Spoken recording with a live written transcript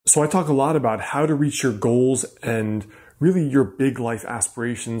So I talk a lot about how to reach your goals and really your big life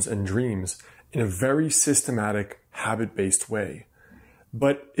aspirations and dreams in a very systematic, habit-based way.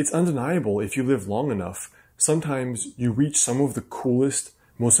 But it's undeniable if you live long enough, sometimes you reach some of the coolest,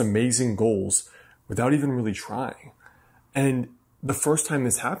 most amazing goals without even really trying. And the first time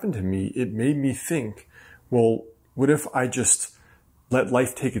this happened to me, it made me think, well, what if I just let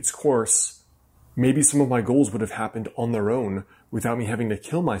life take its course? Maybe some of my goals would have happened on their own without me having to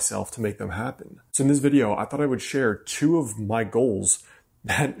kill myself to make them happen. So in this video, I thought I would share 2 of my goals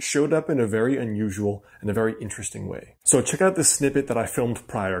that showed up in a very unusual and a very interesting way. So check out this snippet that I filmed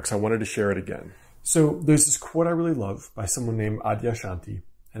prior because I wanted to share it again. So there's this quote I really love by someone named Adyashanti,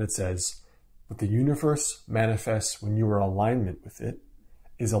 and it says, "What the universe manifests when you are in alignment with it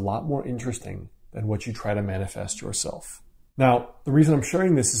is a lot more interesting than what you try to manifest yourself." Now, the reason I'm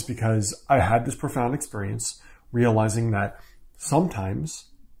sharing this is because I had this profound experience realizing that sometimes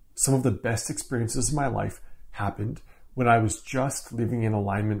some of the best experiences in my life happened when I was just living in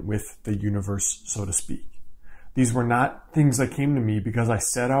alignment with the universe, so to speak. These were not things that came to me because I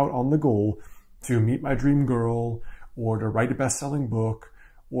set out on the goal to meet my dream girl or to write a best-selling book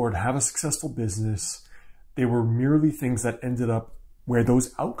or to have a successful business. They were merely things that ended up where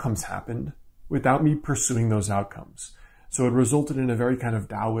those outcomes happened without me pursuing those outcomes. So it resulted in a very kind of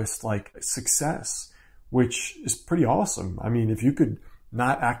Taoist-like success, which is pretty awesome. I mean, if you could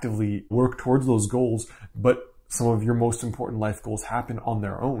not actively work towards those goals, but some of your most important life goals happen on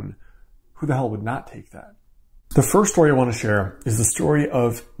their own, who the hell would not take that? The first story I want to share is the story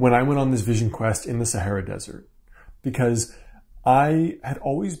of when I went on this vision quest in the Sahara Desert, because I had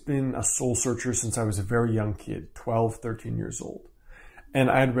always been a soul searcher since I was a very young kid, 12, 13 years old.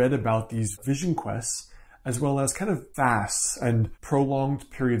 And I had read about these vision quests as well as kind of fasts and prolonged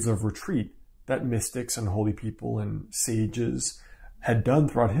periods of retreat that mystics and holy people and sages had done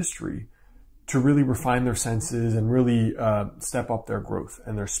throughout history to really refine their senses and really step up their growth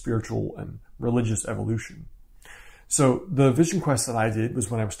and their spiritual and religious evolution. So the vision quest that I did was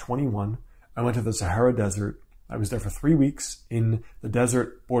when I was 21. I went to the Sahara Desert. I was there for 3 weeks in the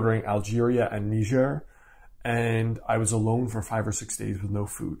desert bordering Algeria and Niger. And I was alone for 5 or 6 days with no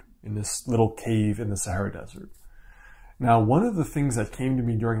food in this little cave in the Sahara Desert. Now, one of the things that came to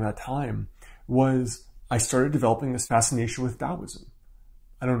me during that time was I started developing this fascination with Taoism.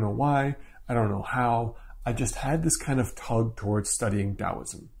 I don't know why. I don't know how. I just had this kind of tug towards studying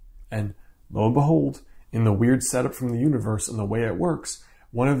Taoism. And lo and behold, in the weird setup from the universe and the way it works,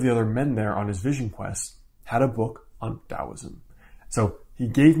 one of the other men there on his vision quest had a book on Taoism. So he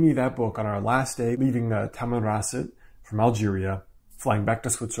gave me that book on our last day, leaving Tamanrasset from Algeria, flying back to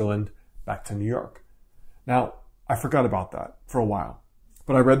Switzerland, back to New York. Now, I forgot about that for a while,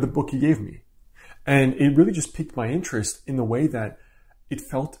 but I read the book he gave me. And it really just piqued my interest in the way that it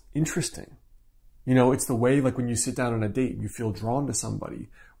felt interesting. You know, it's the way like when you sit down on a date and you feel drawn to somebody,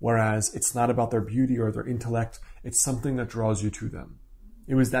 whereas it's not about their beauty or their intellect, it's something that draws you to them.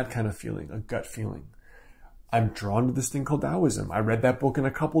 It was that kind of feeling, a gut feeling. I'm drawn to this thing called Taoism. I read that book in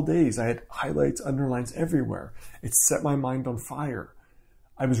a couple days. I had highlights, underlines everywhere. It set my mind on fire.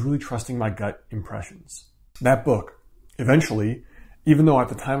 I was really trusting my gut impressions. That book, eventually, even though at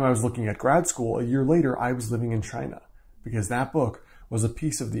the time I was looking at grad school, a year later, I was living in China because that book was a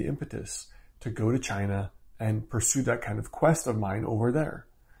piece of the impetus to go to China and pursue that kind of quest of mine over there.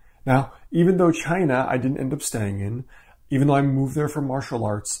 Now, even though China I didn't end up staying in, even though I moved there for martial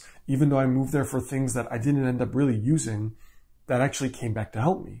arts, even though I moved there for things that I didn't end up really using, that actually came back to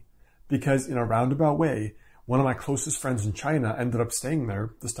help me. Because in a roundabout way, one of my closest friends in China ended up staying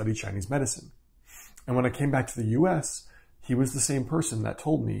there to study Chinese medicine. And when I came back to the US, he was the same person that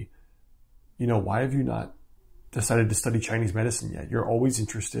told me, you know, why have you not decided to study Chinese medicine yet? You're always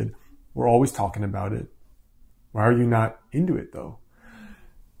interested. We're always talking about it. Why are you not into it though?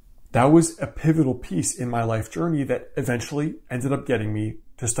 That was a pivotal piece in my life journey that eventually ended up getting me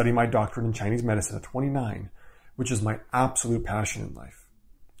to study my doctorate in Chinese medicine at 29, which is my absolute passion in life.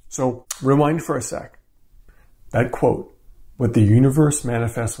 So rewind for a sec. That quote, "What the universe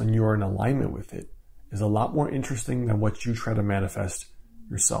manifests when you are in alignment with it is a lot more interesting than what you try to manifest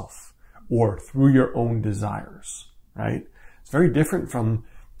yourself or through your own desires," right? It's very different from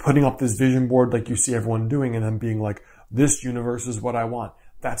putting up this vision board like you see everyone doing and then being like, this universe is what I want.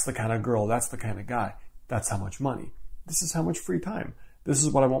 That's the kind of girl. That's the kind of guy. That's how much money. This is how much free time. This is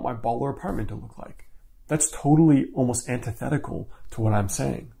what I want my baller apartment to look like. That's totally almost antithetical to what I'm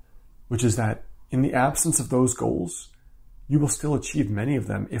saying, which is that in the absence of those goals, you will still achieve many of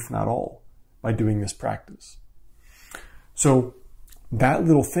them, if not all, by doing this practice. So that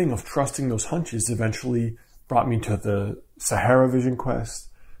little thing of trusting those hunches eventually brought me to the Sahara Vision Quest,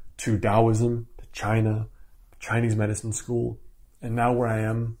 to Taoism, to China, Chinese medicine school, and now where I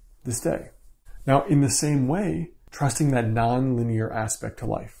am this day. Now, in the same way, trusting that non-linear aspect to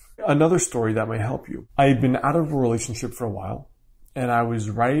life. Another story that might help you. I had been out of a relationship for a while, and I was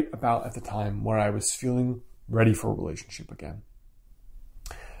right about at the time where I was feeling ready for a relationship again.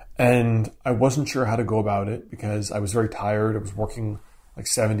 And I wasn't sure how to go about it because I was very tired. I was working like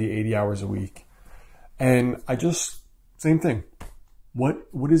 70, 80 hours a week. And I just, same thing.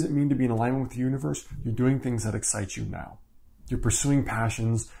 What does it mean to be in alignment with the universe? You're doing things that excite you now. You're pursuing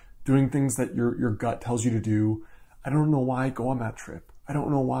passions, doing things that your gut tells you to do. I don't know why I go on that trip. I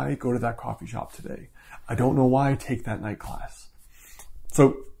don't know why I go to that coffee shop today. I don't know why I take that night class.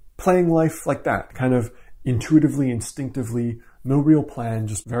 So playing life like that, kind of intuitively, instinctively, no real plan,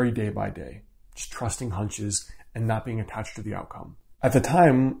 just very day by day, just trusting hunches and not being attached to the outcome. At the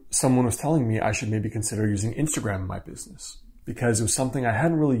time, someone was telling me I should maybe consider using Instagram in my business because it was something I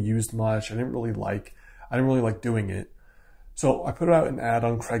hadn't really used much. I didn't really like doing it. So I put out an ad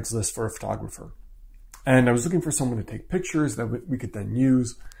on Craigslist for a photographer. And I was looking for someone to take pictures that we could then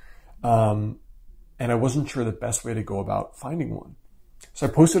use. And I wasn't sure the best way to go about finding one. So I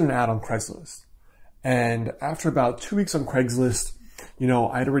posted an ad on Craigslist. And after about 2 weeks on Craigslist,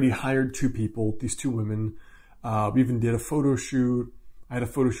 I'd already hired 2 people, these 2 women. We even did a photo shoot. I had a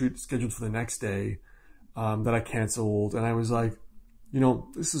photo shoot scheduled for the next day that I canceled. And I was like,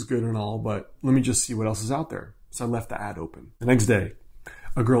 this is good and all, but let me just see what else is out there. So I left the ad open. The next day,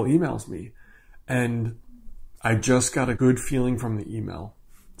 a girl emails me. And I just got a good feeling from the email.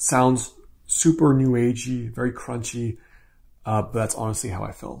 Sounds super new agey, very crunchy, but that's honestly how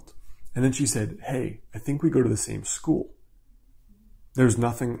I felt. And then she said, hey, I think we go to the same school. There's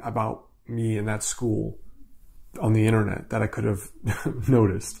nothing about me in that school on the internet that I could have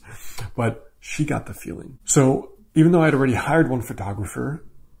noticed, but she got the feeling. So even though I'd already hired one photographer,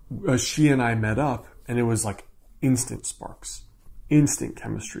 she and I met up and it was like instant sparks, instant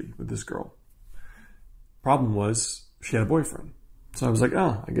chemistry with this girl. Problem was she had a boyfriend. So I was like,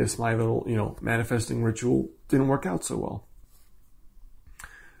 I guess my little, manifesting ritual didn't work out so well.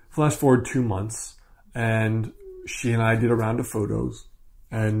 Flash forward 2 months and she and I did a round of photos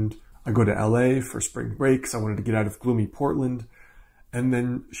and I go to LA for spring break because I wanted to get out of gloomy Portland. And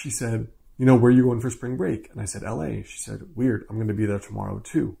then she said, where are you going for spring break? And I said, LA. She said, weird. I'm going to be there tomorrow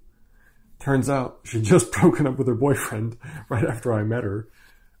too. Turns out she'd just broken up with her boyfriend right after I met her.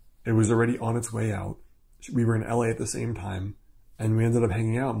 It was already on its way out. We were in LA at the same time and we ended up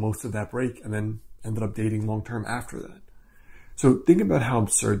hanging out most of that break and then ended up dating long term after that. So think about how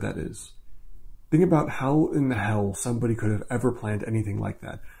absurd that is. Think about how in the hell somebody could have ever planned anything like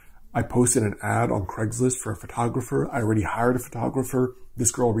that. I posted an ad on Craigslist for a photographer. I already hired a photographer. This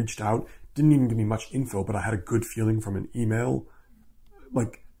girl reached out, didn't even give me much info, but I had a good feeling from an email.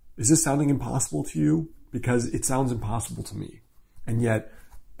 Like, is this sounding impossible to you? Because it sounds impossible to me. And yet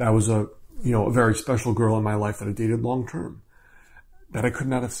that was a very special girl in my life that I dated long term that I could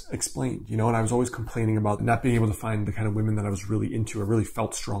not have explained, and I was always complaining about not being able to find the kind of women that I was really into or really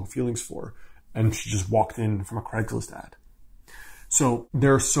felt strong feelings for. And she just walked in from a Craigslist ad. So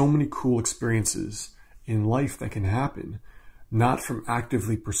there are so many cool experiences in life that can happen, not from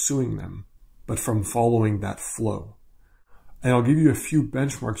actively pursuing them, but from following that flow. And I'll give you a few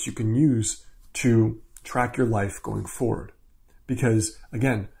benchmarks you can use to track your life going forward. Because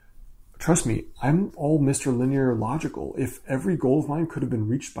again, trust me, I'm all Mr. Linear logical. If every goal of mine could have been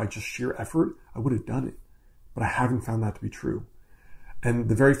reached by just sheer effort, I would have done it. But I haven't found that to be true. And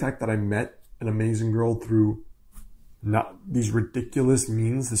the very fact that I met an amazing girl through not these ridiculous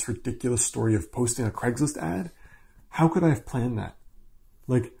means, this ridiculous story of posting a Craigslist ad, how could I have planned that?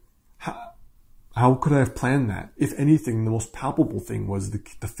 Like, how could I have planned that? If anything, the most palpable thing was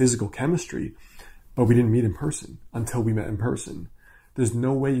the physical chemistry, but we didn't meet in person until we met in person. There's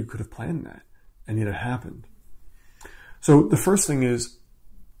no way you could have planned that, and yet it happened. So the first thing is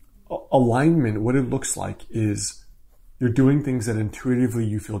alignment. What it looks like is you're doing things that intuitively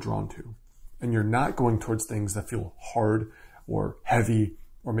you feel drawn to, and you're not going towards things that feel hard or heavy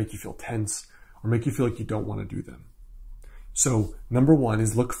or make you feel tense or make you feel like you don't want to do them. So number 1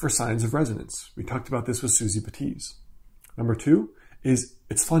 is look for signs of resonance. We talked about this with Susie Batiz. Number 2 is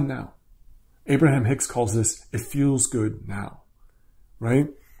it's fun now. Abraham Hicks calls this, it feels good now. Right?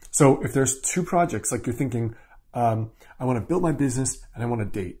 So if there's 2 projects, like you're thinking, I want to build my business and I want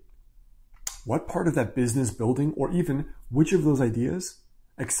to date. What part of that business building, or even which of those ideas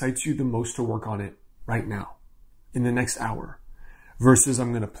excites you the most to work on it right now, in the next hour? Versus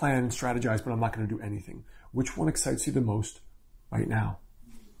I'm going to plan and strategize, but I'm not going to do anything. Which one excites you the most right now?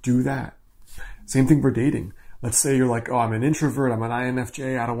 Do that. Same thing for dating. Let's say you're like, oh, I'm an introvert, I'm an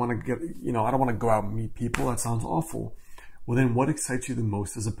INFJ, I don't want to go out and meet people. That sounds awful. Well, then what excites you the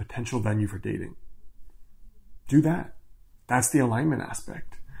most as a potential venue for dating? Do that. That's the alignment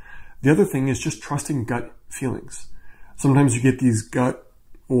aspect. The other thing is just trusting gut feelings. Sometimes you get these gut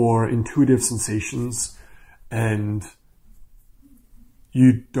or intuitive sensations and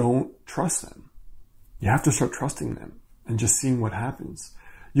you don't trust them. You have to start trusting them and just seeing what happens.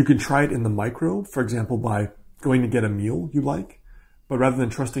 You can try it in the micro, for example, by going to get a meal you like, but rather than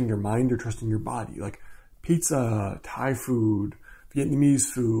trusting your mind, you're trusting your body. Like pizza, Thai food, Vietnamese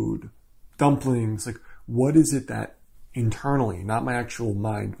food, dumplings. Like, what is it that internally, not my actual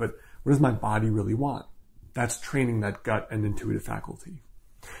mind, but what does my body really want? That's training that gut and intuitive faculty.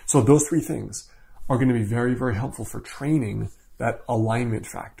 So those three things are going to be very, very helpful for training that alignment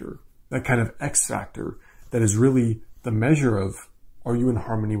factor, that kind of X factor that is really the measure of, are you in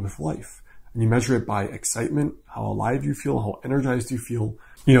harmony with life? And you measure it by excitement, how alive you feel, how energized you feel.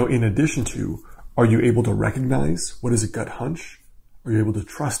 In addition to, are you able to recognize what is a gut hunch? Are you able to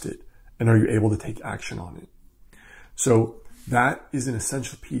trust it? And are you able to take action on it? So that is an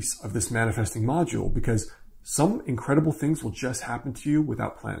essential piece of this manifesting module, because some incredible things will just happen to you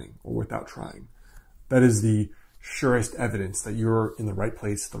without planning or without trying. That is the surest evidence that you're in the right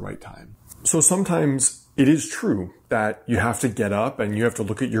place at the right time. So sometimes it is true that you have to get up and you have to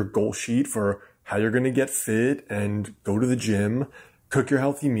look at your goal sheet for how you're going to get fit and go to the gym, cook your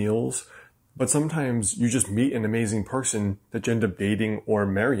healthy meals. But sometimes you just meet an amazing person that you end up dating or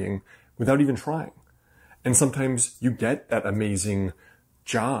marrying without even trying. And sometimes you get that amazing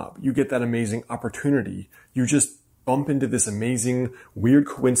job. You get that amazing opportunity. You just bump into this amazing, weird,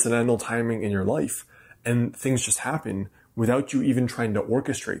 coincidental timing in your life, and things just happen without you even trying to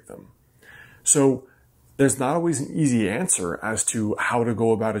orchestrate them. So there's not always an easy answer as to how to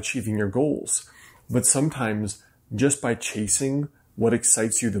go about achieving your goals. But sometimes just by chasing what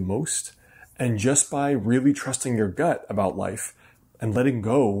excites you the most, and just by really trusting your gut about life and letting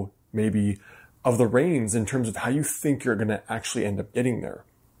go maybe of the reins in terms of how you think you're going to actually end up getting there.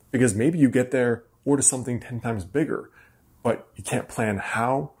 Because maybe you get there or to something 10 times bigger, but you can't plan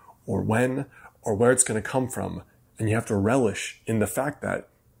how or when or where it's going to come from. And you have to relish in the fact that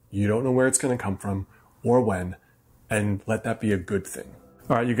you don't know where it's going to come from or when, and let that be a good thing.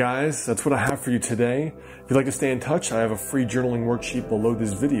 All right, you guys, that's what I have for you today. If you'd like to stay in touch, I have a free journaling worksheet below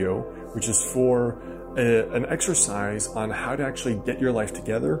this video, which is for an exercise on how to actually get your life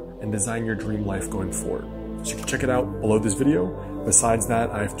together and design your dream life going forward. So you can check it out below this video. Besides that,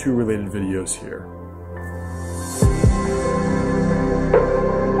 I have 2 related videos here.